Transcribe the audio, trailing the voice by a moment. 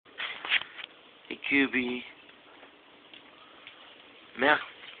QB.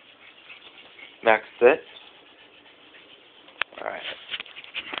 Max sit.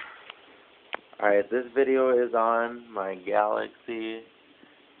 Alright, this video is on my Galaxy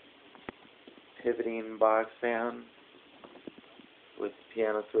pivoting box fan with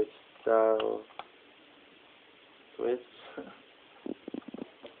piano switch style switch.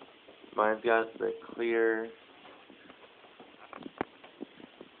 Mine's got the clear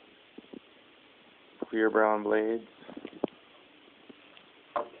brown blades.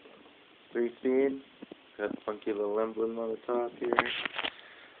 3-speed. Got a funky little emblem on the top here.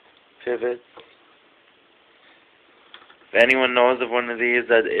 Pivits. If anyone knows of one of these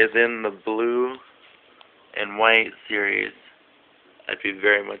that is in the blue and white series, I'd be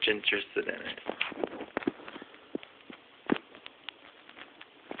very much interested in it.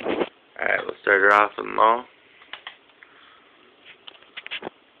 Alright, we'll start her off in low.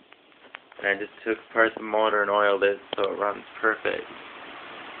 And I just took apart the motor and oiled it so it runs perfect.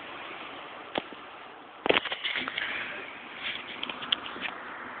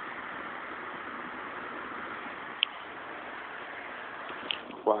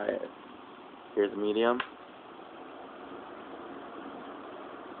 Quiet. Here's medium.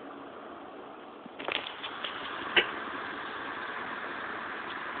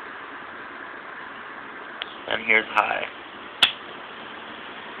 And here's high.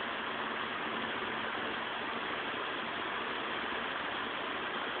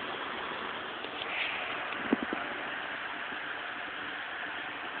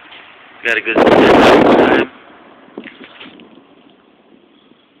 Got a good time.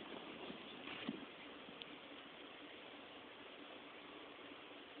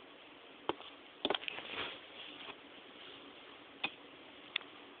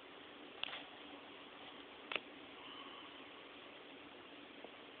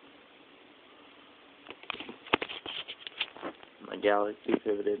 My Galaxy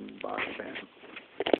pivoted box fan.